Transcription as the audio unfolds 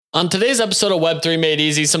On today's episode of Web3 Made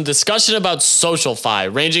Easy, some discussion about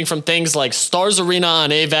SocialFi, ranging from things like Stars Arena on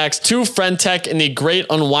AVAX to FriendTech and the great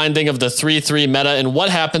unwinding of the 3-3 meta and what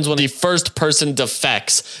happens when the first person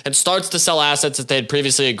defects and starts to sell assets that they had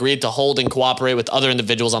previously agreed to hold and cooperate with other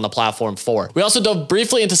individuals on the platform for. We also dove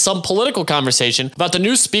briefly into some political conversation about the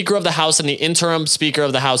new Speaker of the House and the interim Speaker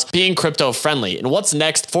of the House being crypto-friendly and what's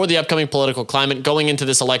next for the upcoming political climate going into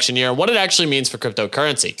this election year and what it actually means for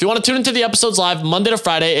cryptocurrency. If you want to tune into the episodes live Monday to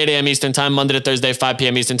Friday, 8 a.m. Eastern Time, Monday to Thursday, 5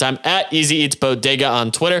 p.m. Eastern Time at Easy Eats Bodega on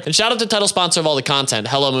Twitter. And shout out to title sponsor of all the content,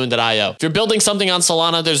 HelloMoon.io. If you're building something on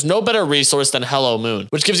Solana, there's no better resource than Hello Moon,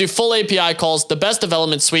 which gives you full API calls, the best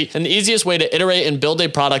development suite, and the easiest way to iterate and build a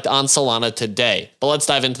product on Solana today. But let's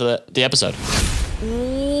dive into the episode.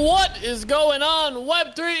 What is going on,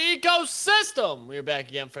 Web3 ecosystem? We're back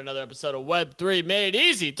again for another episode of Web3 Made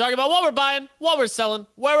Easy, talking about what we're buying, what we're selling,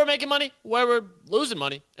 where we're making money, where we're losing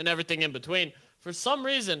money, and everything in between. For some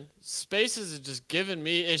reason, Spaces is just giving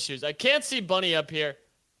me issues. I can't see Bunny up here.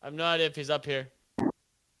 I have no idea if he's up here.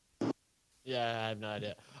 Yeah, I have no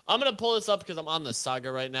idea. I'm going to pull this up because I'm on the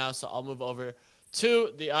Saga right now, so I'll move over to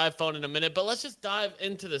the iPhone in a minute. But let's just dive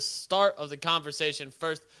into the start of the conversation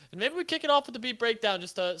first. And maybe we kick it off with the beat breakdown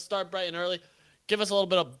just to start bright and early. Give us a little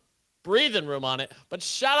bit of breathing room on it. But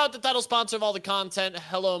shout out the title sponsor of all the content,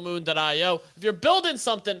 HelloMoon.io. If you're building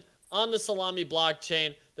something on the Salami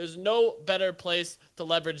blockchain, there's no better place to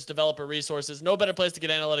leverage developer resources, no better place to get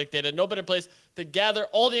analytic data, no better place to gather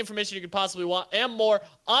all the information you could possibly want and more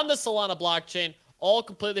on the Solana blockchain, all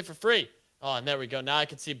completely for free. Oh, and there we go. Now I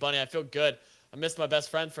can see Bunny. I feel good. I missed my best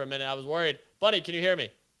friend for a minute. I was worried. Bunny, can you hear me?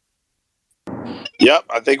 Yep,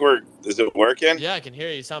 I think is it working? Yeah, I can hear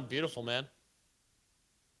you. You sound beautiful, man.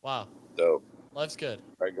 Wow. Dope. Life's good.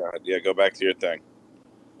 All right, go ahead. Yeah, go back to your thing.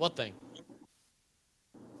 What thing?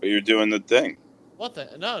 But you're doing the thing. What thing?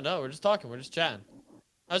 No, we're just talking. We're just chatting.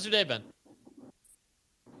 How's your day been?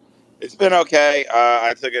 It's been okay.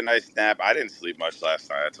 I took a nice nap. I didn't sleep much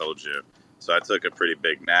last night, I told you. So I took a pretty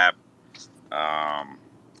big nap.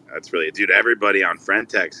 That's really, dude, everybody on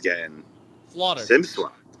FriendTech's getting slaughtered. Sim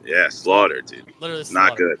swapped. Yeah, slaughtered, dude. Literally slaughtered.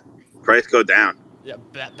 Not good. Price go down. Yeah,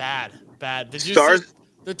 bad. Did you Stars? see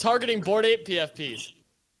they're targeting Bored Ape PFPs?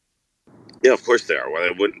 Yeah, of course they are. Well,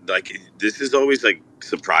 they wouldn't, this is always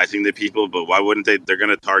surprising to people, but why wouldn't they? They're going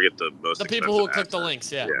to target the most the people who click the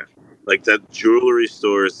links. Yeah. Like that jewelry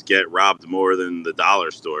stores get robbed more than the dollar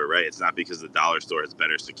store, right? It's not because the dollar store has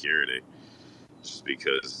better security. It's just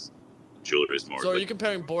because jewelry is more. So are you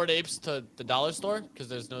comparing Bored Apes to the dollar store because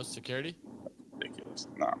there's no security? Ridiculous.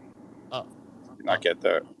 No. Oh. Did not get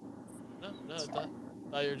that. No, I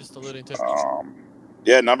thought you were just alluding to.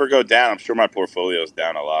 Yeah, number go down. I'm sure my portfolio is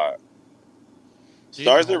down a lot.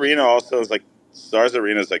 Stars Arena also is Stars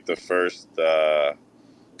Arena is the first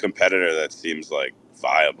competitor that seems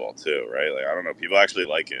viable too, right? I don't know. People actually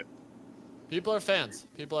like it. People are fans.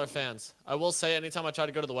 I will say, anytime I try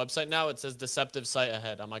to go to the website now, it says deceptive site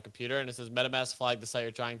ahead on my computer, and it says MetaMask flag the site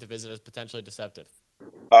you're trying to visit as potentially deceptive.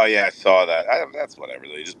 Oh yeah, I saw that. That's whatever.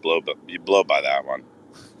 You just blow by that one.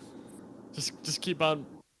 just keep on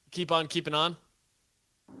keeping on.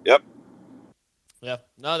 Yep. Yeah,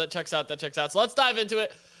 no, that checks out. So let's dive into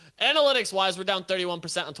it. Analytics-wise, we're down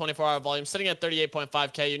 31% on 24-hour volume, sitting at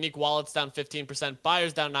 38.5K. Unique wallets down 15%.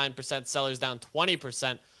 Buyers down 9%. Sellers down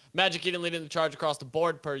 20%. Magic Eden leading the charge across the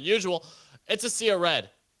board per usual. It's a sea of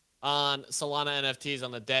red on Solana NFTs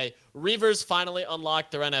on the day. Reavers finally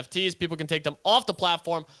unlocked their NFTs. People can take them off the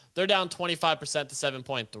platform. They're down 25% to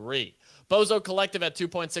 7.3. Bozo Collective at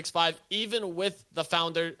 2.65, even with the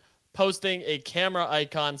founder posting a camera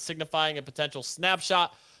icon signifying a potential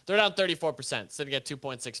snapshot. They're down 34%, sitting at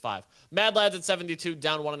 2.65. Mad Lads at 72,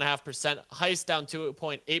 down 1.5%. Heist down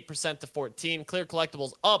 2.8% to 14. Clear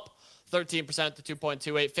Collectibles up 13% to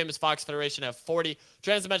 2.28. Famous Fox Federation at 40.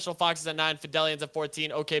 Transdimensional Foxes at 9. Fidelians at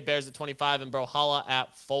 14. OK Bears at 25. And Brohala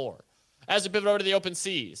at 4. As we pivot over to the open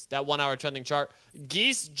seas, that 1 hour trending chart,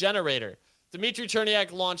 Geese Generator. Dmitry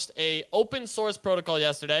Cherniak launched a open source protocol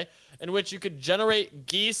yesterday in which you could generate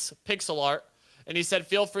geese pixel art. And he said,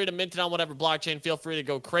 feel free to mint it on whatever blockchain. Feel free to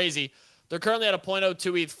go crazy. They're currently at a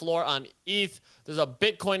 0.02 ETH floor on ETH. There's a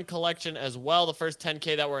Bitcoin collection as well. The first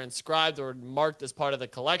 10K that were inscribed or marked as part of the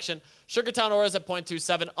collection. Sugartown Aura is at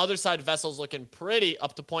 0.27. Other side vessels looking pretty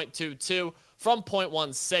up to 0.22 from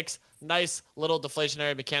 0.16. Nice little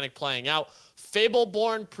deflationary mechanic playing out.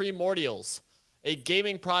 Fableborn Primordials, a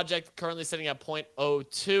gaming project currently sitting at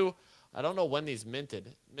 0.02. I don't know when these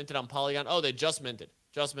minted. Minted on Polygon. Oh, they just minted.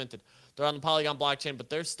 They're on the Polygon blockchain, but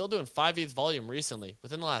they're still doing 5 ETH volume recently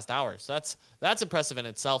within the last hour. So that's impressive in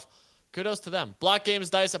itself. kudos to them. Block Games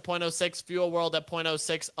Dice at 0.06, Fuel World at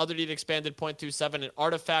 0.06, Other Deed Expanded 0.27, and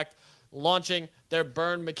Artifact launching their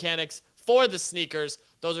burn mechanics for the sneakers.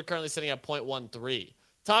 Those are currently sitting at 0.13.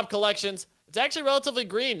 Top collections, it's actually relatively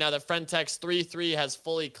green now that Friendtex 3.3 has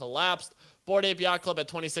fully collapsed. Bored Ape Yacht Club at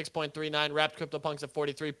 26.39, Wrapped CryptoPunks at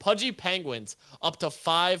 43, Pudgy Penguins up to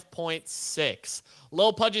 5.6.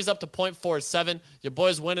 Lil Pudgy's up to 0.47. Your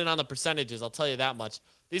boy's winning on the percentages, I'll tell you that much.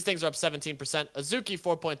 These things are up 17%. Azuki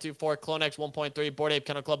 4.24, Clonex 1.3, Bored Ape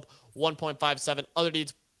Kennel Club 1.57, Other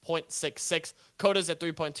Deeds 0.66, Codas at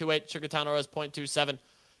 3.28, Sugartown Auras 0.27,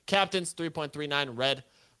 Captains 3.39, Red,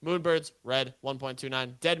 Moonbirds, Red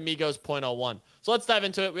 1.29, Dead Migos 0.01. So let's dive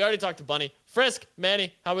into it. We already talked to Bunny. Frisk,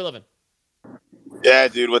 Manny, how we living? Yeah,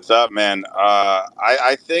 dude, what's up, man?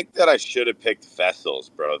 I think that I should have picked Vessels,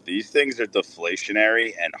 bro. These things are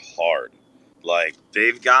deflationary and hard. Like,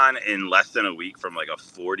 they've gone in less than a week from like a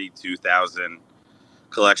 42,000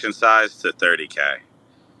 collection size to 30K.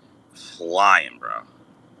 Flying, bro.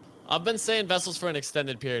 I've been saying Vessels for an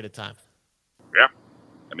extended period of time. Yeah,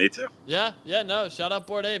 me too. Yeah, no. Shout out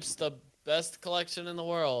Bored Apes, the best collection in the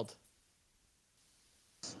world.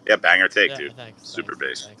 Yeah, banger take, yeah, dude. Thanks. Super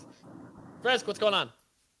base. Frisk, what's going on?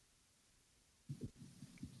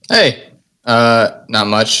 Hey, not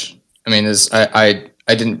much. I mean, I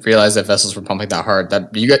didn't realize that Vessels were pumping that hard.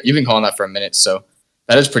 You've been calling that for a minute, so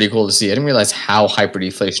that is pretty cool to see. I didn't realize how hyper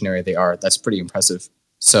deflationary they are. That's pretty impressive.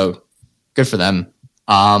 So good for them.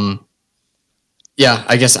 Yeah,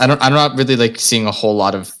 I guess I'm not really like seeing a whole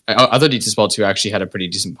lot of Other Deeds as well too. Actually, had a pretty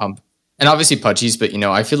decent pump, and obviously Pudgy's. But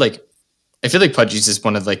I feel like Pudgy's is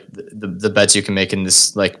one of like the bets you can make in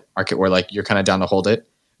this like market where like you're kind of down to hold it.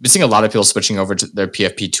 I've been seeing a lot of people switching over to their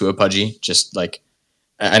PFP to a Pudgy, just like,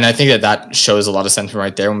 and I think that shows a lot of sentiment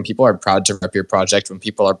right there. When people are proud to rep your project, when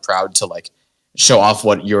people are proud to like show off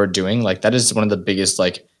what you're doing, like that is one of the biggest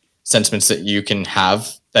like sentiments that you can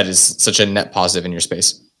have. That is such a net positive in your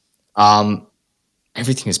space.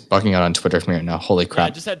 Everything is bugging out on Twitter for me right now. Holy crap!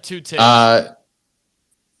 Yeah, I just had 2 tips.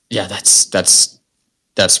 Yeah, that's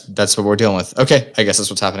what we're dealing with. Okay, I guess that's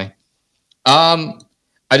what's happening.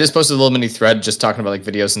 I just posted a little mini thread just talking about like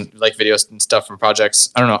videos and stuff from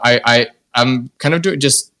projects. I don't know. I'm kind of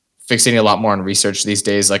just fixating a lot more on research these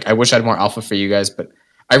days. Like I wish I had more alpha for you guys, but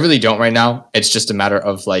I really don't right now. It's just a matter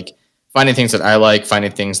of like finding things that I like,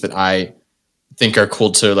 finding things that I think are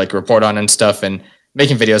cool to like report on and stuff, and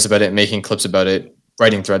making videos about it, making clips about it,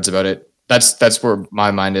 writing threads about it. That's where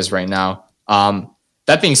my mind is right now.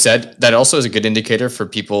 That being said, that also is a good indicator for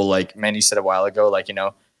people like Manny said a while ago, like,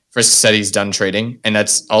 Frisk said he's done trading, and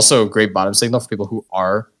that's also a great bottom signal for people who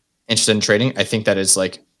are interested in trading. I think that is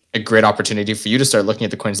like a great opportunity for you to start looking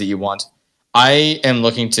at the coins that you want. I am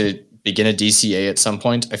looking to begin a DCA at some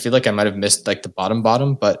point. I feel like I might have missed like the bottom,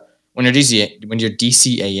 but when you're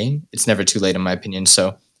DCAing, it's never too late in my opinion.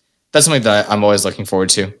 So that's something that I'm always looking forward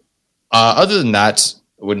to. Other than that,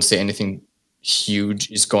 I wouldn't say anything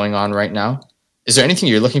huge is going on right now. Is there anything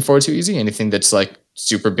you're looking forward to, Easy? Anything that's like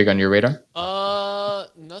super big on your radar?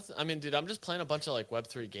 Nothing. I mean, dude, I'm just playing a bunch of like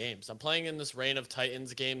Web3 games. I'm playing in this Reign of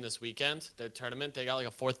Titans game this weekend. Their tournament, they got like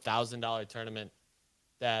a $4,000 tournament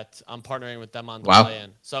that I'm partnering with them on to play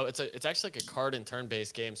in. So it's actually like a card and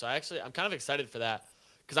turn-based game. So I'm kind of excited for that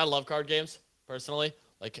because I love card games personally.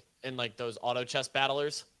 Like in like those auto chess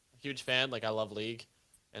battlers, huge fan. Like I love League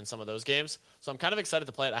and some of those games. So I'm kind of excited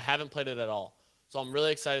to play it. I haven't played it at all. So I'm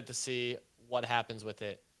really excited to see what happens with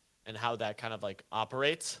it and how that kind of like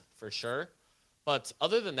operates for sure. But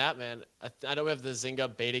other than that, man, I know we have the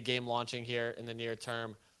Zynga beta game launching here in the near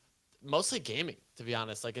term. Mostly gaming, to be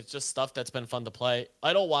honest. Like it's just stuff that's been fun to play.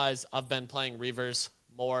 Idle-wise, I've been playing Reavers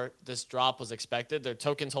more. This drop was expected. Their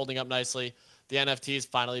tokens holding up nicely. The NFTs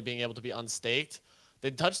finally being able to be unstaked. They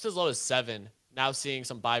touched as low as 7. Now seeing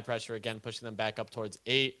some buy pressure again, pushing them back up towards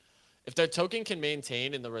 8. If their token can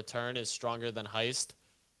maintain and the return is stronger than Heist,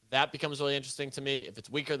 that becomes really interesting to me. If it's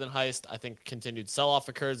weaker than Heist, I think continued sell-off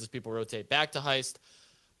occurs as people rotate back to Heist.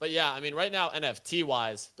 But yeah, I mean, right now,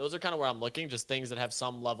 NFT-wise, those are kind of where I'm looking, just things that have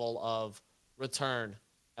some level of return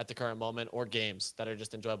at the current moment or games that are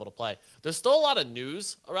just enjoyable to play. There's still a lot of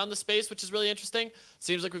news around the space, which is really interesting.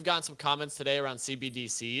 Seems like we've gotten some comments today around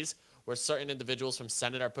CBDCs where certain individuals from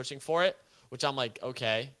Senate are pushing for it, which I'm like,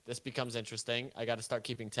 okay, this becomes interesting. I got to start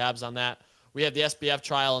keeping tabs on that. We have the SBF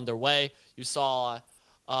trial underway. You saw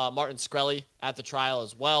Martin Shkreli at the trial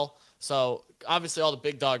as well. So obviously all the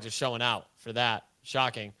big dogs are showing out for that.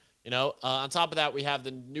 Shocking. On top of that, we have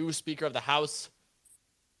the new Speaker of the House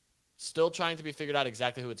still trying to be figured out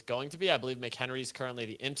exactly who it's going to be. I believe McHenry is currently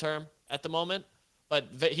the interim at the moment, but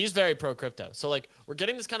he's very pro crypto. So like we're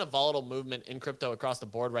getting this kind of volatile movement in crypto across the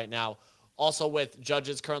board right now Also with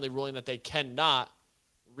judges currently ruling that they cannot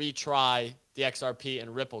retry the XRP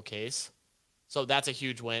and Ripple case. So that's a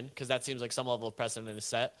huge win because that seems like some level of precedent is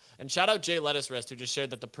set. And shout out Jay Lettuce Wrist, who just shared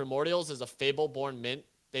that the Primordials is a Fable-born mint.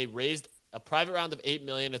 They raised a private round of $8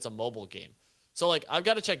 million. It's a mobile game. So like I've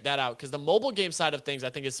got to check that out because the mobile game side of things I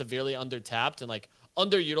think is severely undertapped and like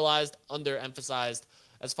underutilized, underemphasized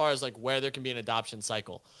as far as like where there can be an adoption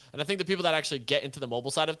cycle. And I think the people that actually get into the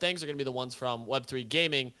mobile side of things are going to be the ones from Web3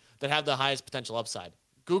 gaming that have the highest potential upside.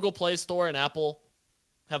 Google Play Store and Apple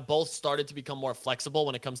have both started to become more flexible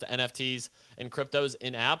when it comes to NFTs and cryptos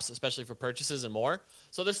in apps, especially for purchases and more.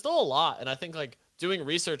 So there's still a lot. And I think like doing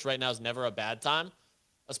research right now is never a bad time,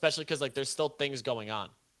 especially because like there's still things going on.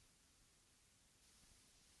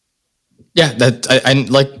 Yeah,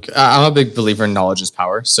 I'm a big believer in knowledge is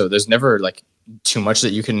power. So there's never like too much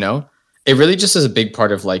that you can know. It really just is a big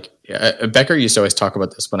part of like Becker used to always talk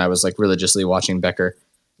about this when I was like religiously watching Becker.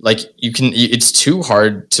 Like it's too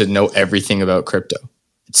hard to know everything about crypto.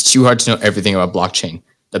 It's too hard to know everything about blockchain.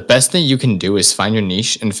 The best thing you can do is find your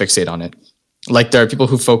niche and fixate on it. Like there are people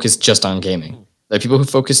who focus just on gaming. There are people who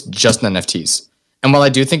focus just on NFTs. And while I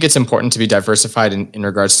do think it's important to be diversified in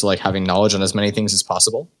regards to like having knowledge on as many things as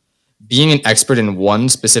possible, being an expert in one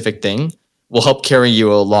specific thing will help carry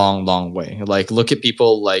you a long, long way. Like look at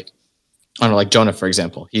people like, I don't know, like Jonah, for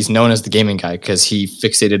example. He's known as the gaming guy because he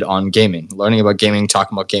fixated on gaming, learning about gaming,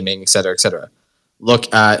 talking about gaming, et cetera, et cetera.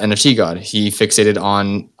 Look at NFT God. He fixated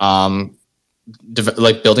on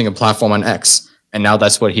like building a platform on X, and now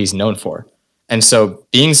that's what he's known for. And so,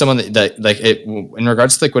 being someone that like it in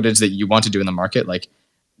regards to like what it is that you want to do in the market, like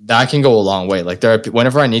that can go a long way. Like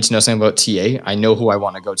whenever I need to know something about TA, I know who I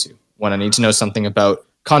want to go to. When I need to know something about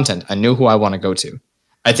content, I know who I want to go to.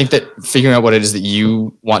 I think that figuring out what it is that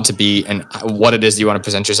you want to be and what it is you want to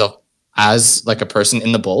present yourself as like a person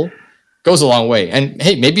in the bull goes a long way. And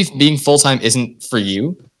hey, maybe being full-time isn't for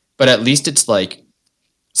you, but at least it's like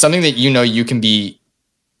something that you know you can be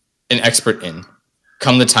an expert in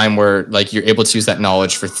come the time where like you're able to use that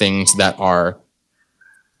knowledge for things that are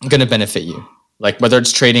going to benefit you. Like whether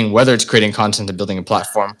it's trading, whether it's creating content and building a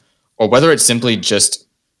platform, or whether it's simply just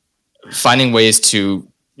finding ways to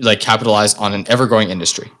like capitalize on an ever-growing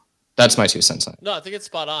industry. That's my 2 cents on it. No, I think it's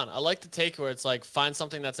spot on. I like the take where it's like find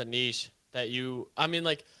something that's a niche that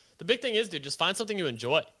like the big thing is, dude, just find something you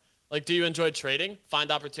enjoy. Like, do you enjoy trading?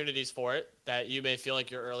 Find opportunities for it that you may feel like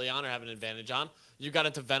you're early on or have an advantage on. You got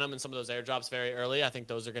into Venom and some of those airdrops very early. I think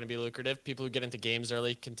those are going to be lucrative. People who get into games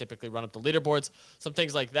early can typically run up the leaderboards, some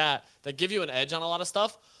things like that give you an edge on a lot of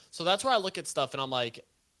stuff. So that's where I look at stuff and I'm like,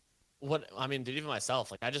 dude, even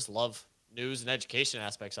myself, like I just love news and education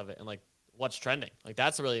aspects of it and like what's trending. Like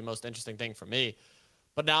that's really the most interesting thing for me.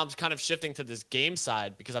 But now I'm kind of shifting to this game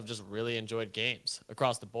side because I've just really enjoyed games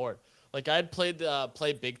across the board. Like I had played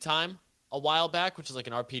Play Big Time a while back, which is like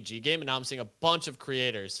an RPG game, and now I'm seeing a bunch of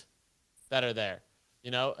creators that are there,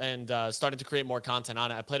 and starting to create more content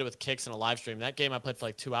on it. I played it with Kicks in a live stream. That game I played for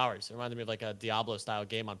like 2 hours. It reminded me of like a Diablo-style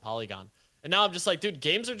game on Polygon. And now I'm just like, dude,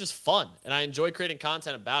 games are just fun, and I enjoy creating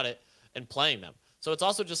content about it and playing them. So it's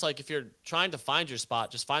also just like if you're trying to find your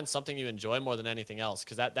spot, just find something you enjoy more than anything else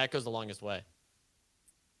because that goes the longest way.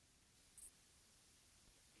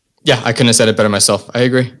 Yeah, I couldn't have said it better myself. I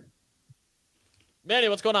agree. Manny,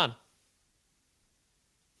 what's going on?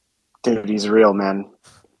 Dude, he's real, man.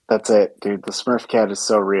 That's it, dude. The Smurf cat is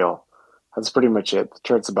so real. That's pretty much it. The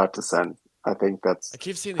chart's about to send. I think that's I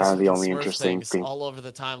keep seeing kind these of the only Smurf interesting things thing all over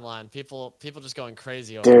the timeline. People just going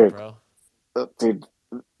crazy over it, bro. Dude,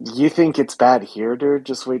 you think it's bad here, dude?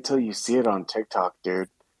 Just wait till you see it on TikTok, dude.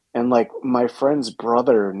 And like my friend's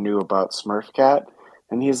brother knew about Smurf Cat,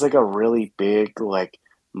 and he's like a really big like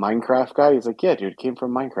Minecraft guy. He's like, yeah, dude, came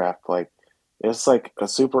from Minecraft. Like, it's like a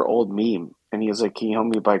super old meme. And he was like, can you help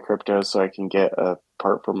me buy crypto so I can get a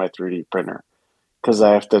part for my 3D printer? Because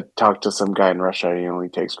I have to talk to some guy in Russia and he only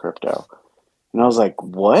takes crypto. And I was like,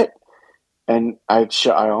 what? And I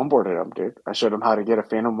onboarded him, dude. I showed him how to get a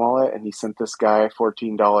Phantom wallet, and he sent this guy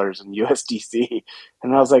 $14 in USDC.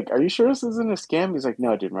 And I was like, are you sure this isn't a scam? He's like,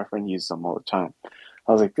 no, dude, my friend uses them all the time.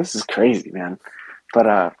 I was like, this is crazy, man.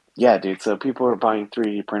 But yeah, dude, so people are buying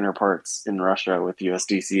 3D printer parts in Russia with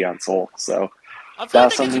USDC on Sol. So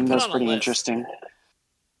that's something that's pretty interesting.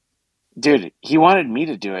 Dude, he wanted me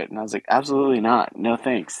to do it, and I was like, absolutely not. No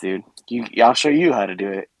thanks, dude. I'll show you how to do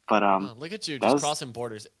it. But look at you, just crossing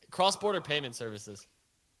borders. Cross-border payment services.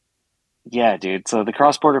 Yeah, dude. So the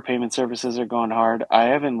cross-border payment services are going hard. I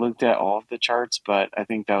haven't looked at all of the charts, but I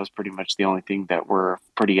think that was pretty much the only thing that we're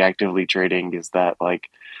pretty actively trading is that like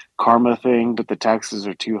Karma thing, but the taxes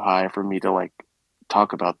are too high for me to like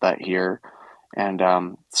talk about that here. And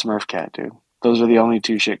Smurf Cat, dude. Those are the only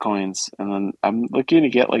 2 shit coins. And then I'm looking to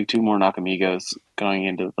get like 2 more Nakamigos going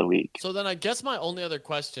into the week. So then I guess my only other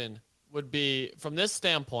question would be from this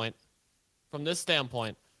standpoint,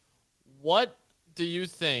 what do you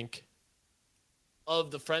think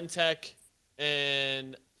of the Friendtech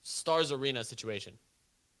and Stars Arena situation?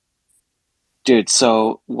 Dude,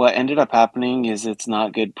 so what ended up happening is it's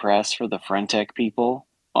not good press for the Friendtech people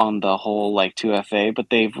on the whole like 2FA, but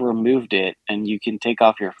they've removed it and you can take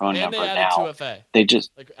off your phone And number they added now. 2FA. They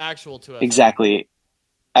just like actual 2FA. Exactly.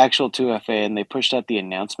 Actual 2FA, and they pushed out the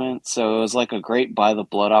announcement. So it was like a great buy the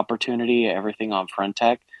blood opportunity, everything on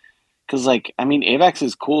Friendtech. Because, like, I mean, AVAX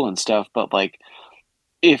is cool and stuff, but, like,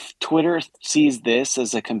 if Twitter sees this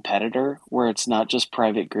as a competitor where it's not just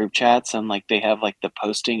private group chats and, like, they have, like, the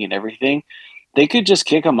posting and everything, they could just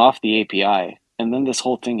kick them off the API, and then this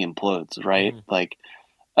whole thing implodes, right? Like,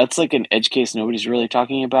 that's, like, an edge case nobody's really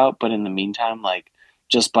talking about, but in the meantime, like,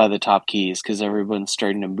 just buy the top keys because everyone's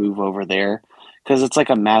starting to move over there. Because it's, like,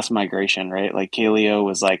 a mass migration, right? Like, Kaleo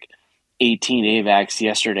was, like, 18 AVAX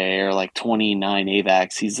yesterday or like 29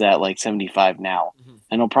 AVAX. He's at like 75 now.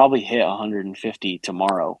 And he'll probably hit 150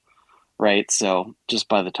 tomorrow, right? So just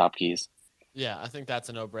buy the top keys. Yeah, I think that's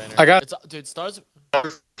a no-brainer. Dude, Stars...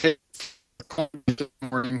 It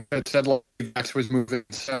said like AVAX was moving,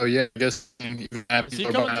 so yeah, I guess even Is he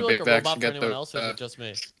coming through like a robot for anyone else, or is it just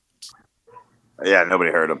me? Yeah,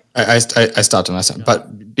 nobody heard him. I stopped him last time.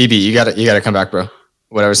 But BB, you gotta come back, bro.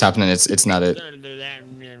 Whatever's happening, it's not it.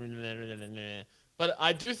 But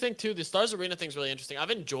I do think too, the Stars Arena thing's really interesting.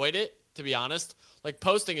 I've enjoyed it, to be honest. Like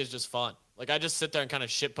posting is just fun. Like I just sit there and kind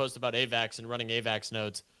of shit post about AVAX and running AVAX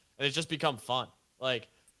nodes, and it's just become fun. Like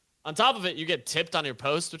on top of it, you get tipped on your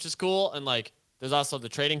post, which is cool, and like there's also the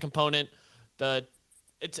trading component.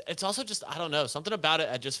 It's also just, I don't know, something about it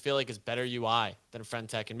I just feel like is better UI than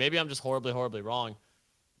Friendtech, and maybe I'm just horribly wrong.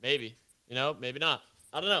 Maybe, maybe not.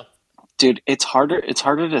 I don't know. Dude, it's harder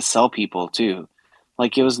to sell people too.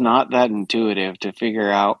 Like it was not that intuitive to figure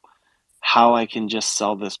out how I can just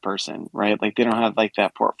sell this person, right? Like they don't have like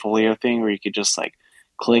that portfolio thing where you could just like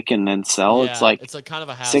click and then sell. Yeah, it's like kind of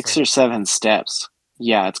a hassle. 6 or 7 steps.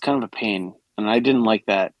 Yeah, it's kind of a pain. And I didn't like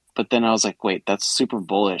that. But then I was like, wait, that's super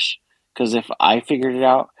bullish. Because if I figured it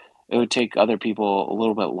out, it would take other people a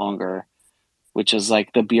little bit longer, which is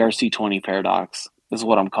like the BRC20 paradox is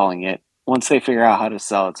what I'm calling it. Once they figure out how to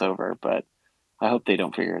sell, it's over. But I hope they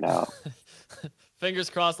don't figure it out.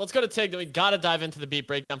 Fingers crossed. Let's go to Tig. Then we got to dive into the beat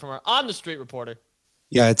breakdown from our On the Street reporter.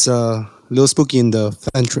 Yeah, it's a little spooky in the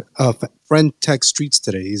Friendtech streets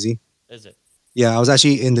today, Easy. Is it? Yeah, I was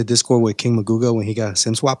actually in the Discord with King Maguga when he got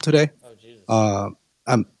SIM swap today. Oh,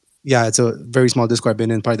 Jesus. Yeah, it's a very small Discord. I've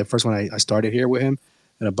been in probably the first one I started here with him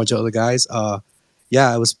and a bunch of other guys.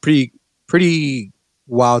 Yeah, it was pretty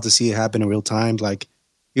wild to see it happen in real time. Like,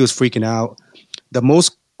 he was freaking out. The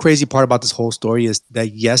most crazy part about this whole story is that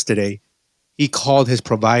yesterday, he called his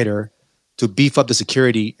provider to beef up the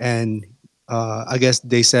security, and I guess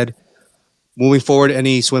they said moving forward,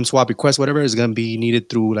 any swim swap request, whatever, is going to be needed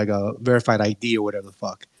through like a verified ID or whatever the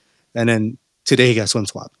fuck. And then today he got swim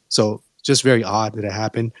swap. So just very odd that it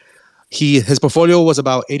happened. His portfolio was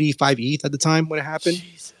about 85 ETH at the time when it happened.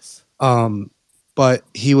 Jesus. But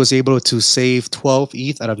he was able to save 12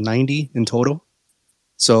 ETH out of 90 in total.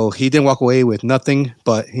 So he didn't walk away with nothing,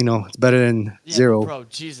 but it's better than zero. Bro,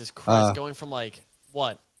 Jesus Christ, going from like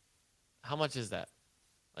what? How much is that?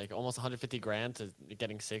 Like almost 150 grand to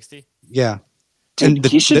getting 60? Yeah. Dude,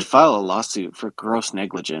 he should file a lawsuit for gross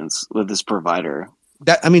negligence with his provider.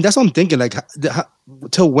 That's what I'm thinking. Like,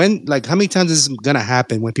 till when? Like, how many times is this gonna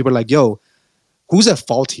happen when people are like, "Yo, who's at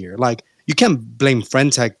fault here?" Like, you can't blame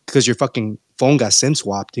Friendtech because your fucking phone got SIM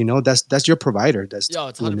swapped. That's your provider. That's it's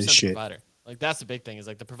 100% the provider. Like, that's the big thing is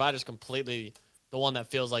like the provider's completely the one that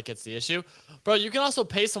feels like it's the issue. Bro, you can also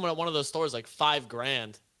pay someone at one of those stores like $5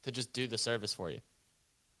 grand to just do the service for you.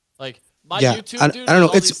 Like my YouTube dude. I don't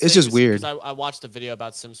know. It's just weird. I watched a video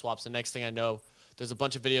about SIM swaps, and next thing I know, there's a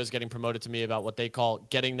bunch of videos getting promoted to me about what they call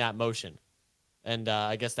getting that motion. And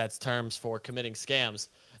I guess that's terms for committing scams.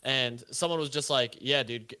 And someone was just like, yeah,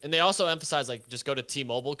 dude. And they also emphasize, like, just go to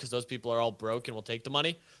T-Mobile because those people are all broke and will take the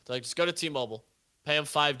money. They're like, just go to T-Mobile, pay them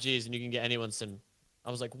 5Gs, and you can get anyone's SIM. I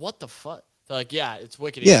was like, what the fuck? They're like, yeah, it's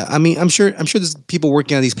wicked. Yeah, I mean, I'm sure there's people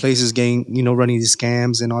working at these places getting, running these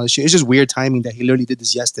scams and all this shit. It's just weird timing that he literally did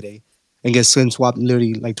this yesterday and gets SIM swapped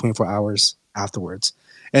literally like 24 hours afterwards.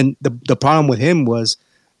 And the problem with him was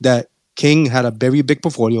that King had a very big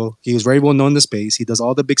portfolio. He was very well known in the space. He does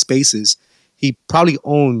all the big spaces. He probably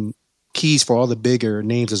owned keys for all the bigger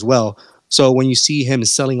names as well. So when you see him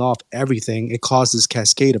selling off everything, it causes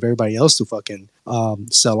cascade of everybody else to fucking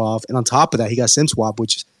sell off. And on top of that, he got SIM swap,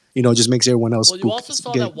 which just makes everyone else Well, you also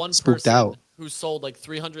saw that one spooked person out. who sold like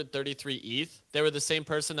 333 ETH. They were the same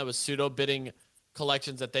person that was pseudo bidding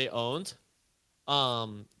collections that they owned.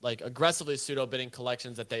 Like aggressively pseudo bidding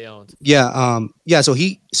collections that they owned. Yeah. So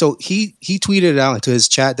he tweeted out into his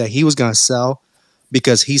chat that he was gonna sell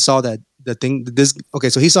because he saw that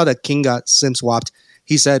so he saw that King got sim swapped.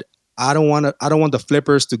 He said, I don't want the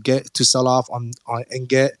flippers to sell off on and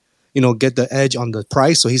get the edge on the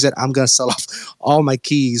price. So he said, I'm gonna sell off all my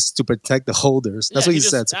keys to protect the holders. That's what he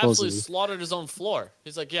said supposedly. Absolutely slaughtered his own floor.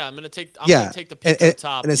 He's like, I'm gonna take the pick to the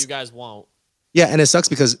top. You guys won't. Yeah, and it sucks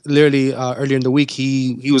because literally earlier in the week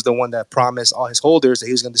he was the one that promised all his holders that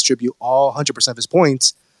he was going to distribute all 100% of his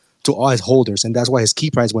points to all his holders, and that's why his key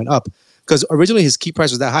price went up. Because originally his key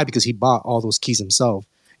price was that high because he bought all those keys himself,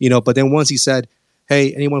 But then once he said,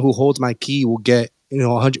 "Hey, anyone who holds my key will get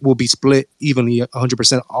 100 will be split evenly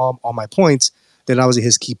 100% all my points," then obviously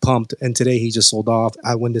his key pumped, and today he just sold off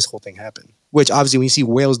when this whole thing happened. Which obviously when you see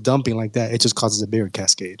whales dumping like that, it just causes a bigger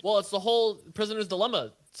cascade. Well, it's the whole prisoner's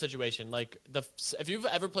dilemma situation. Like if you've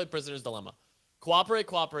ever played Prisoner's Dilemma,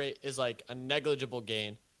 cooperate is like a negligible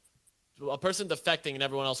gain. A person defecting and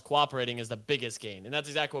everyone else cooperating is the biggest gain, and that's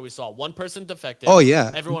exactly what we saw. One person defected. Oh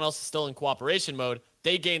yeah. Everyone else is still in cooperation mode.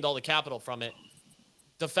 They gained all the capital from it.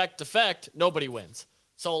 Defect. Nobody wins.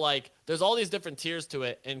 So like, there's all these different tiers to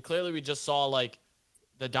it, and clearly we just saw like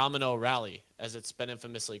the domino rally, as it's been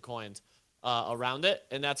infamously coined, around it,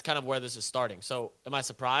 and that's kind of where this is starting. So, am I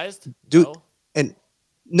surprised, dude?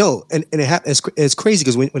 No. And it's crazy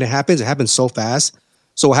because when it happens so fast.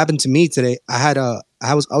 So what happened to me today?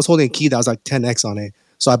 I was holding a key that was like 10x on it.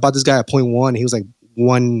 So I bought this guy at 0.1. And he was like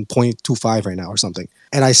 1.25 right now or something.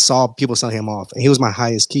 And I saw people selling him off, and he was my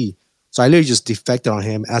highest key. So I literally just defected on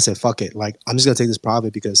him. And I said, "Fuck it! Like I'm just gonna take this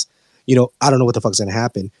profit because I don't know what the fuck's gonna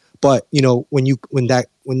happen." But when you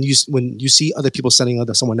see other people selling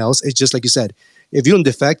someone else, it's just like you said. If you don't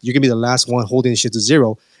defect, you're gonna be the last one holding shit to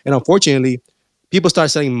zero. And unfortunately, people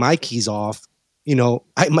start selling my keys off.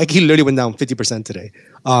 My key literally went down 50% today.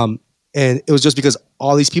 And it was just because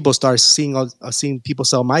all these people started seeing people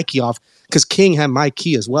sell my key off because King had my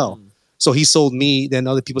key as well. So he sold me, then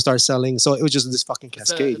other people started selling. So it was just this fucking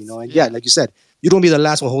cascade, And yeah, like you said, you don't be the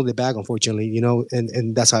last one holding it back, unfortunately,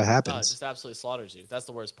 and that's how it happens. No, it just absolutely slaughters you. That's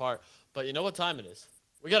the worst part. But you know what time it is?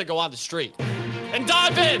 We got to go on the street and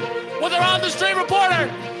dive in with our on the street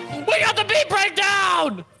reporter. We got the beat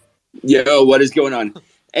breakdown. Yo, what is going on?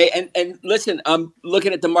 Hey, and listen, I'm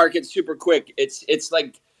looking at the market super quick. It's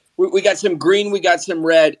like we got some green, we got some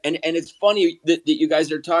red, and it's funny that you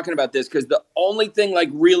guys are talking about this because the only thing like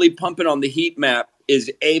really pumping on the heat map is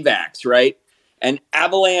AVAX, right? And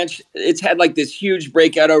Avalanche, it's had like this huge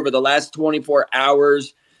breakout over the last 24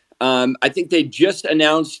 hours. I think they just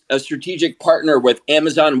announced a strategic partner with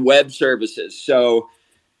Amazon Web Services. So,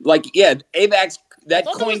 like, yeah, AVAX, that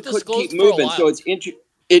coin could keep moving. So it's interesting.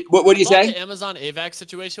 What do you say? The Amazon AVAX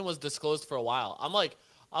situation was disclosed for a while. I'm like,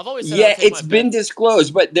 I've always said it's been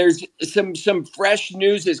disclosed, but there's some fresh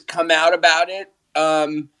news has come out about it.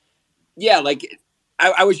 Like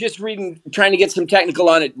I was just trying to get some technical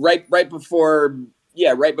on it right before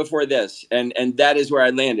this, and that is where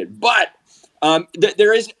I landed. But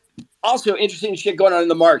there is also interesting shit going on in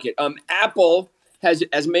the market. Apple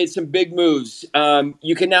has made some big moves.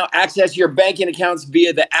 You can now access your banking accounts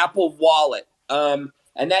via the Apple Wallet.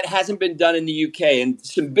 And that hasn't been done in the UK. And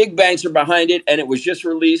some big banks are behind it. And it was just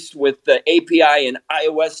released with the API in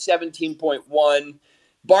iOS 17.1.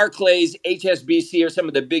 Barclays, HSBC are some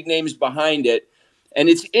of the big names behind it. And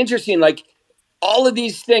it's interesting, like all of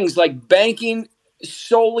these things, like banking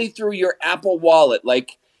solely through your Apple Wallet.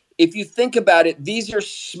 Like if you think about it, these are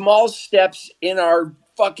small steps in our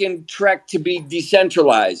fucking trek to be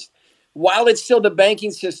decentralized. While it's still the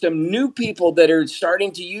banking system, new people that are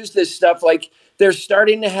starting to use this stuff, like they're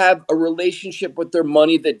starting to have a relationship with their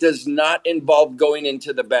money that does not involve going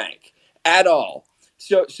into the bank at all.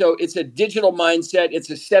 So it's a digital mindset. It's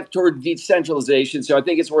a step toward decentralization. So I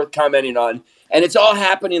think it's worth commenting on. And it's all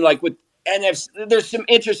happening like with NFC. There's some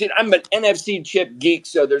interesting, I'm an NFC chip geek,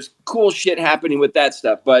 so there's cool shit happening with that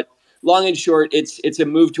stuff. But long and short, it's a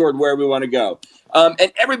move toward where we want to go.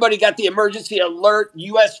 And everybody got the emergency alert.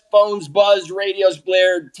 U.S. phones buzzed, radios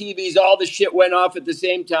blared, TVs, all the shit went off at the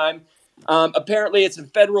same time. Apparently, it's a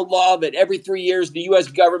federal law that every 3 years, the U.S.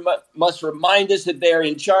 government must remind us that they are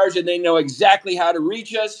in charge and they know exactly how to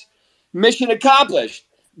reach us. Mission accomplished.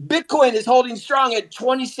 Bitcoin is holding strong at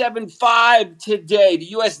 27.5 today. The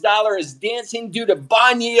U.S. dollar is dancing due to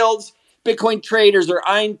bond yields. Bitcoin traders are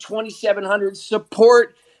eyeing 2,700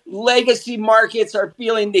 support. Legacy markets are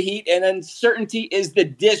feeling the heat, and uncertainty is the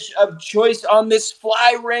dish of choice on this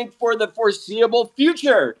fly rink for the foreseeable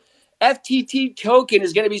future. FTT token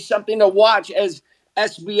is going to be something to watch as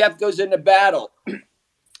SBF goes into battle.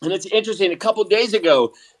 And it's interesting. A couple days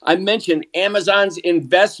ago, I mentioned Amazon's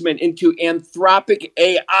investment into Anthropic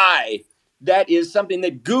AI. That is something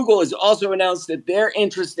that Google has also announced that they're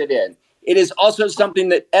interested in. It is also something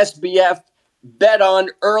that SBF bet on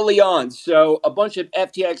early on. So a bunch of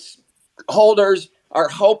FTX holders are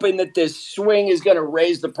hoping that this swing is going to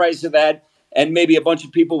raise the price of that, and maybe a bunch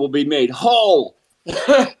of people will be made whole.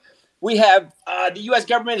 We have the U.S.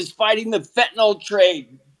 government is fighting the fentanyl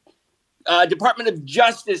trade. Department of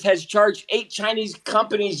Justice has charged 8 Chinese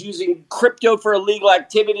companies using crypto for illegal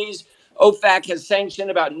activities. OFAC has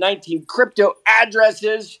sanctioned about 19 crypto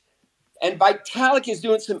addresses. And Vitalik is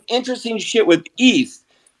doing some interesting shit with ETH.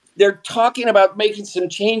 They're talking about making some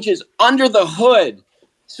changes under the hood.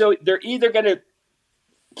 So they're either going to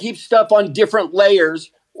keep stuff on different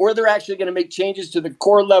layers, or they're actually going to make changes to the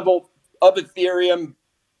core level of Ethereum,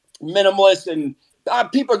 minimalist, and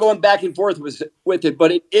people are going back and forth with it,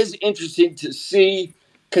 but it is interesting to see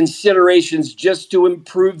considerations just to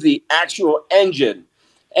improve the actual engine.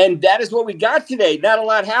 And that is what we got today. Not a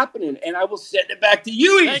lot happening. And I will send it back to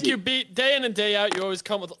you, Easy. Thank you, Beat. Day in and day out, you always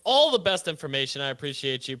come with all the best information. I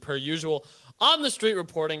appreciate you, per usual. On the street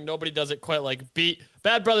reporting, nobody does it quite like Beat.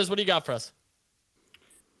 Bad Brothers, what do you got for us?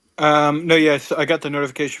 No, yes, I got the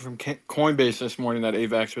notification from Coinbase this morning that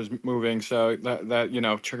AVAX was moving, so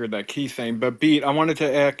that triggered that key thing. But Beat, I wanted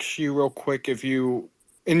to ask you real quick if you,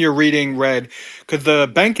 in your reading, read, because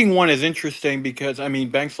the banking one is interesting because I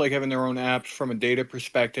mean banks like having their own apps from a data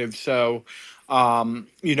perspective. So,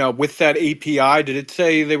 with that API, did it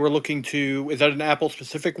say they were looking to? Is that an Apple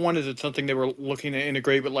specific one? Is it something they were looking to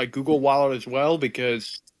integrate with like Google Wallet as well?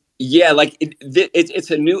 Because yeah, like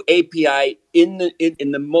it's a new API in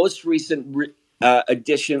the most recent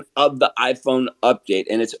edition of the iPhone update,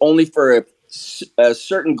 and it's only for a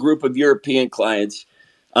certain group of European clients.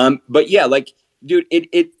 But yeah, like, dude,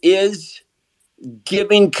 it is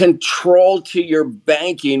giving control to your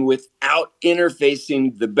banking without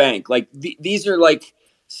interfacing the bank. Like these are like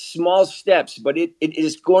small steps, but it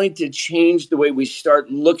is going to change the way we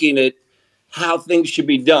start looking at how things should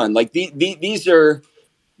be done. Like these are.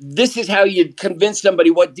 This is how you convince somebody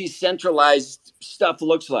what decentralized stuff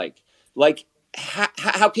looks like. Like,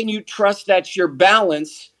 how can you trust that's your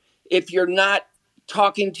balance if you're not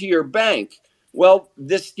talking to your bank? Well,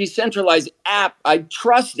 this decentralized app, I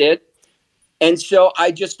trust it. And so I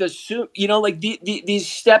just assume, like these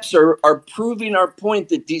steps are proving our point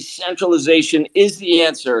that decentralization is the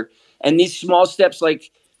answer. And these small steps, like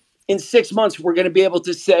in 6 months, we're going to be able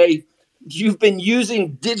to say, you've been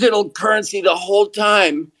using digital currency the whole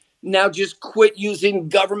time. Now just quit using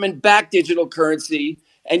government-backed digital currency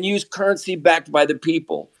and use currency backed by the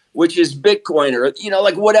people, which is Bitcoin or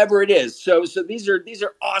like whatever it is. So these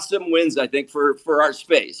are awesome wins, I think, for our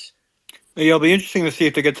space. yeah, it'll be interesting to see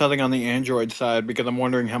if they get something on the Android side because I'm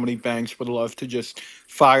wondering how many banks would love to just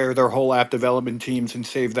fire their whole app development teams and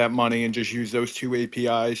save that money and just use those 2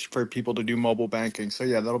 APIs for people to do mobile banking. So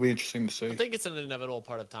yeah, that'll be interesting to see. I think it's an inevitable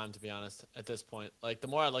part of time, to be honest, at this point. Like, the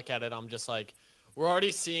more I look at it, I'm just like, we're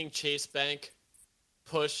already seeing Chase Bank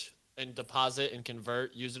push and deposit and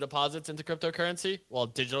convert user deposits into cryptocurrency, well,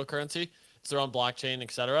 digital currency. It's their own blockchain,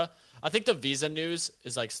 etc. I think the Visa news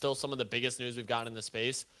is like still some of the biggest news we've gotten in the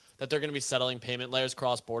space, that they're going to be settling payment layers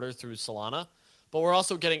cross-border through Solana. But we're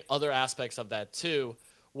also getting other aspects of that too,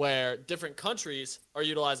 where different countries are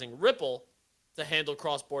utilizing Ripple to handle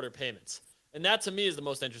cross-border payments. And that to me is the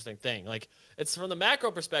most interesting thing. Like, it's from the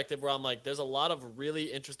macro perspective where I'm like, there's a lot of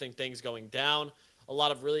really interesting things going down, a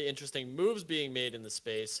lot of really interesting moves being made in the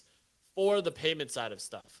space for the payment side of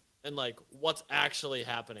stuff and like what's actually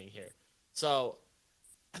happening here. So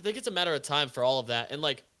I think it's a matter of time for all of that. And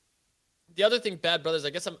like the other thing, Bad Brothers, I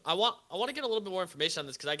guess I want to get a little bit more information on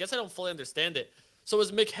this because I guess I don't fully understand it. So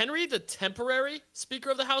is McHenry the temporary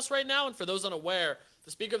Speaker of the House right now? And for those unaware,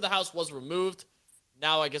 the Speaker of the House was removed.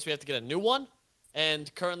 Now I guess we have to get a new one.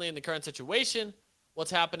 And currently in the current situation,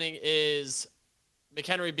 what's happening is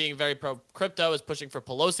McHenry, being very pro-crypto, is pushing for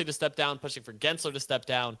Pelosi to step down, pushing for Gensler to step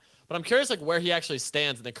down. But I'm curious like where he actually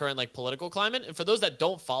stands in the current like political climate. And for those that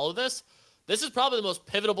don't follow this is probably the most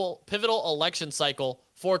pivotal election cycle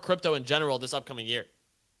for crypto in general this upcoming year.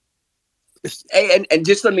 Hey, and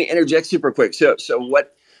just let me interject super quick. So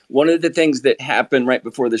one of the things that happened right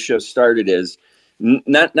before the show started is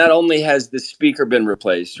not only has the speaker been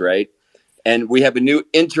replaced, right? And we have a new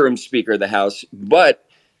interim speaker of the House, but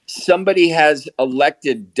somebody has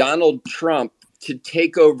elected Donald Trump to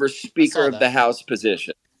take over Speaker of the House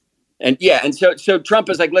position. And so Trump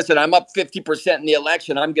is like, listen, I'm up 50% in the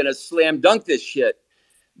election. I'm going to slam dunk this shit.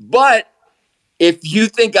 But if you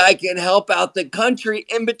think I can help out the country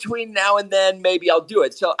in between now and then, maybe I'll do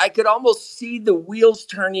it. So I could almost see the wheels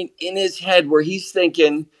turning in his head where he's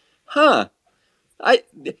thinking,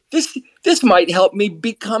 this might help me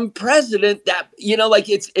become president. That, like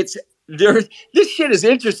it's there. This shit is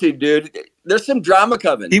interesting, dude. There's some drama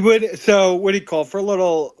coming. He would. So what do you call for a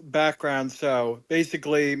little background? So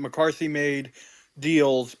basically, McCarthy made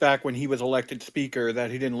deals back when he was elected speaker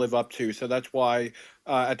that he didn't live up to. So that's why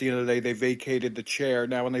at the end of the day they vacated the chair.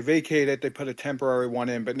 Now when they vacate it, they put a temporary one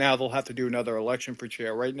in, but now they'll have to do another election for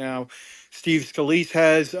chair. Right now, Steve Scalise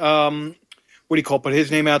has what do you call put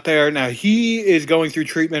his name out there. Now he is going through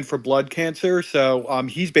treatment for blood cancer. So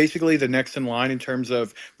he's basically the next in line in terms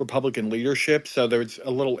of Republican leadership. So there's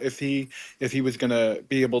a little iffy if he was going to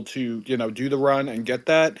be able to, do the run and get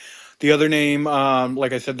that. The other name,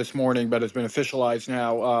 like I said this morning, but has been officialized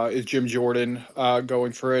now, is Jim Jordan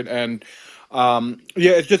going for it. And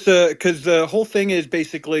it's just because the whole thing is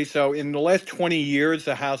basically so in the last 20 years,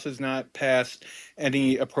 the House has not passed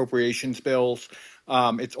any appropriations bills.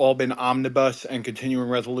 It's all been omnibus and continuing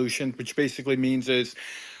resolutions, which basically means is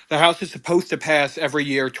the House is supposed to pass every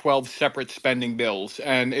year 12 separate spending bills.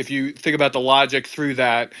 And if you think about the logic through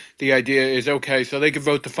that, the idea is, okay, so they could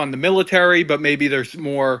vote to fund the military, but maybe there's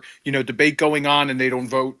more, debate going on and they don't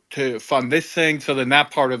vote to fund this thing. So then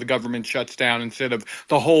that part of the government shuts down instead of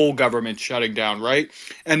the whole government shutting down, right?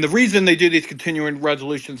 And the reason they do these continuing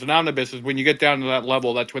resolutions and omnibus is when you get down to that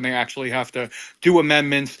level, that's when they actually have to do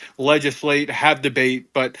amendments, legislate, have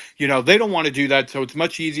debate. But, they don't want to do that. So it's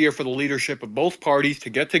much easier for the leadership of both parties to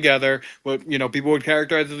get together, what people would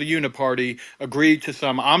characterize as a uniparty, agree to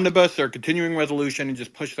some omnibus or continuing resolution and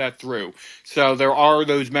just push that through. So there are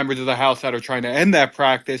those members of the House that are trying to end that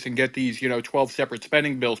practice and get these 12 separate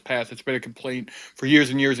spending bills passed. It's been a complaint for years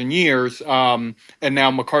and years and years, and now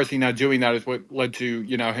McCarthy not doing that is what led to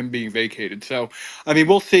him being vacated. So I mean,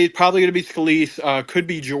 we'll see. Probably going to be Scalise, could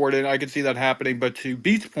be Jordan. I could see that happening. But to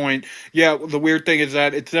Beat's point, yeah, the weird thing is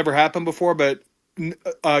that it's never happened before, but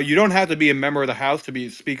you don't have to be a member of the House to be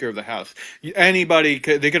Speaker of the House. Anybody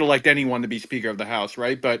they could elect anyone to be Speaker of the House,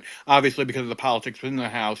 right? But obviously, because of the politics within the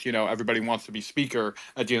House, everybody wants to be Speaker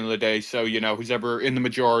at the end of the day. So who's ever in the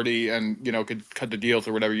majority and could cut the deals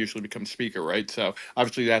or whatever usually becomes Speaker, right? So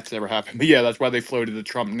obviously that's never happened. But yeah, that's why they floated the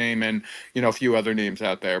Trump name and a few other names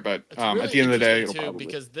out there. But really at the end of the day, too, probably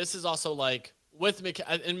because this is also like with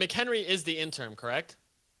and McHenry is the interim, correct?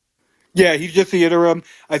 Yeah, he's just the interim.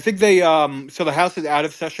 I think they so the House is out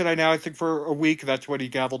of session right now, I think, for a week. That's what he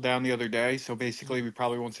gavelled down the other day. So basically we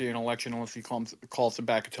probably won't see an election unless he calls it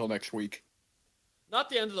back until next week. Not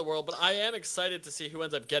the end of the world, but I am excited to see who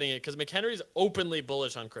ends up getting it because McHenry's openly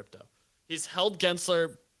bullish on crypto. He's held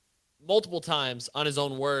Gensler multiple times on his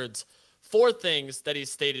own words for things that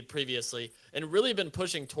he's stated previously and really been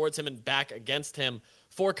pushing towards him and back against him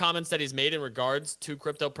for comments that he's made in regards to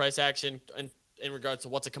crypto price action and in regards to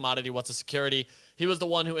what's a commodity, what's a security. He was the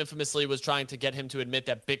one who infamously was trying to get him to admit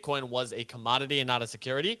that Bitcoin was a commodity and not a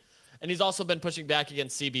security. And he's also been pushing back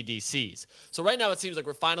against CBDCs. So right now it seems like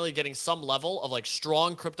we're finally getting some level of like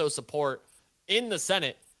strong crypto support in the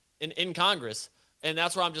Senate and in Congress. And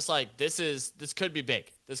that's where I'm just like, this could be big.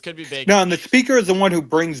 This could be big. No, and the speaker is the one who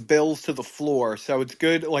brings bills to the floor. So it's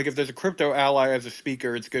good. Like if there's a crypto ally as a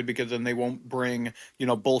speaker, it's good because then they won't bring,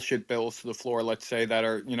 bullshit bills to the floor, let's say, that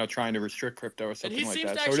are, trying to restrict crypto or something like that. And he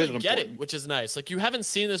seems to so actually get it, which is nice. Like you haven't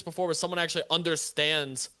seen this before where someone actually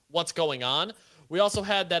understands what's going on. We also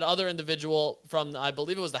had that other individual from, I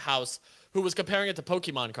believe it was the House, who was comparing it to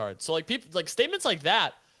Pokemon cards. So like people, like statements like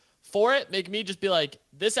that for it make me just be like,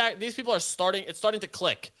 these people it's starting to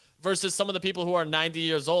click versus some of the people who are 90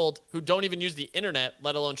 years old who don't even use the internet,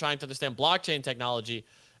 let alone trying to understand blockchain technology.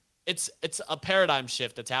 It's a paradigm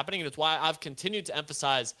shift that's happening. And it's why I've continued to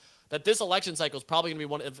emphasize that this election cycle is probably going to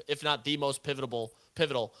be one of, if not the most pivotal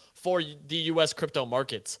for the U.S. crypto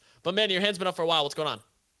markets. But man, your hand's been up for a while. What's going on?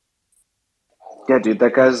 Yeah, dude,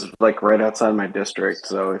 that guy's like right outside my district.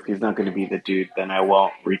 So if he's not going to be the dude, then I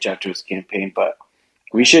won't reach out to his campaign. But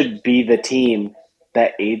we should be the team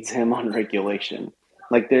that aids him on regulation.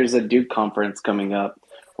 Like there's a Duke conference coming up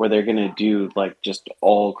where they're going to do like just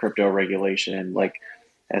all crypto regulation, like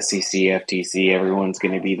SEC, FTC, everyone's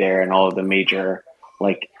going to be there, and all of the major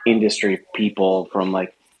like industry people from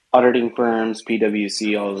like auditing firms,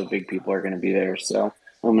 PwC, all of the big people are going to be there. So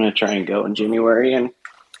I'm going to try and go in January and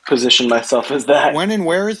position myself as that. When and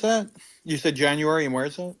where is that? You said January, and where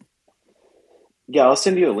is that? Yeah, I'll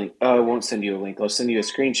send you a link. I won't send you a link. I'll send you a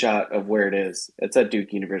screenshot of where it is. It's at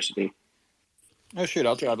Duke University. Oh shoot,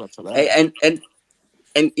 I'll try to look for that. Hey,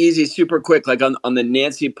 and easy, super quick, like on the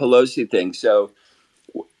Nancy Pelosi thing. So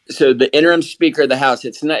the interim Speaker of the House,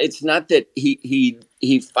 it's not that he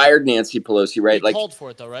fired Nancy Pelosi, right? He like called for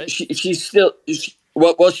it though, right? She's still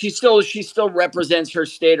she still represents her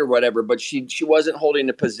state or whatever, but she wasn't holding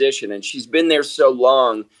a position, and she's been there so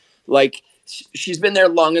long, like she's been there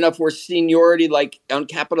long enough where seniority, like on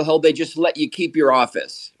Capitol Hill, they just let you keep your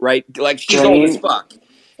office, right? Like she's old as fuck,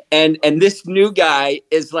 and this new guy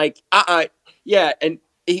is like, yeah, and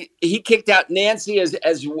he kicked out Nancy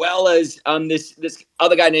as well as this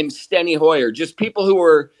other guy named Steny Hoyer, just people who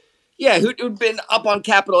were. Yeah, who'd been up on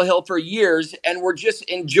Capitol Hill for years and were just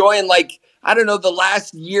enjoying, like, I don't know, the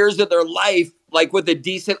last years of their life, like with a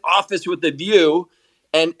decent office with a view.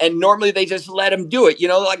 And normally they just let them do it,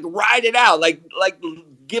 like ride it out, like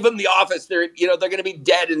give them the office. They're going to be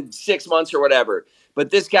dead in 6 months or whatever. But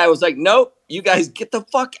this guy was like, nope, you guys get the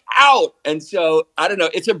fuck out. And so, I don't know,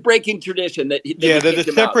 it's a breaking tradition that there's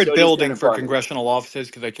a separate building for funny. Congressional offices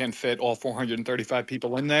because they can't fit all 435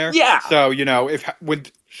 people in there. Yeah. So, if when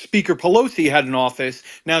Speaker Pelosi had an office,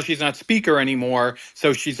 now she's not Speaker anymore,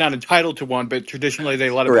 so she's not entitled to one, but traditionally they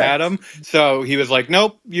let him have them. So he was like,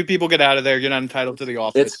 nope, you people get out of there. You're not entitled to the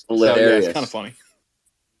office. It's hilarious. So, yeah, it's kind of funny.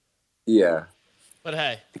 Yeah. But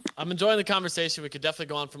hey, I'm enjoying the conversation. We could definitely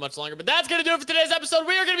go on for much longer. But that's going to do it for today's episode.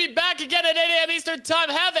 We are going to be back again at 8 a.m. Eastern Time.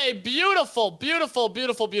 Have a beautiful, beautiful,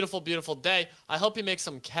 beautiful, beautiful, beautiful day. I hope you make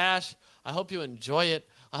some cash. I hope you enjoy it.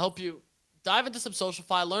 I hope you dive into some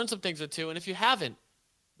SocialFi, learn some things or two. And if you haven't,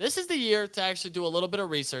 this is the year to actually do a little bit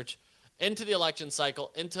of research into the election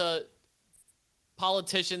cycle, into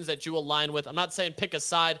politicians that you align with. I'm not saying pick a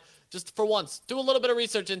side. Just for once, do a little bit of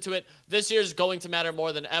research into it. This year is going to matter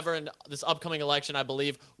more than ever, and this upcoming election, I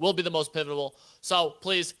believe, will be the most pivotal. So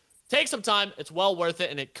please take some time. It's well worth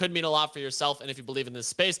it, and it could mean a lot for yourself and if you believe in this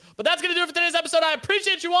space. But that's going to do it for today's episode. I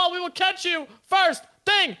appreciate you all. We will catch you first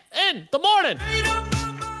thing in the morning.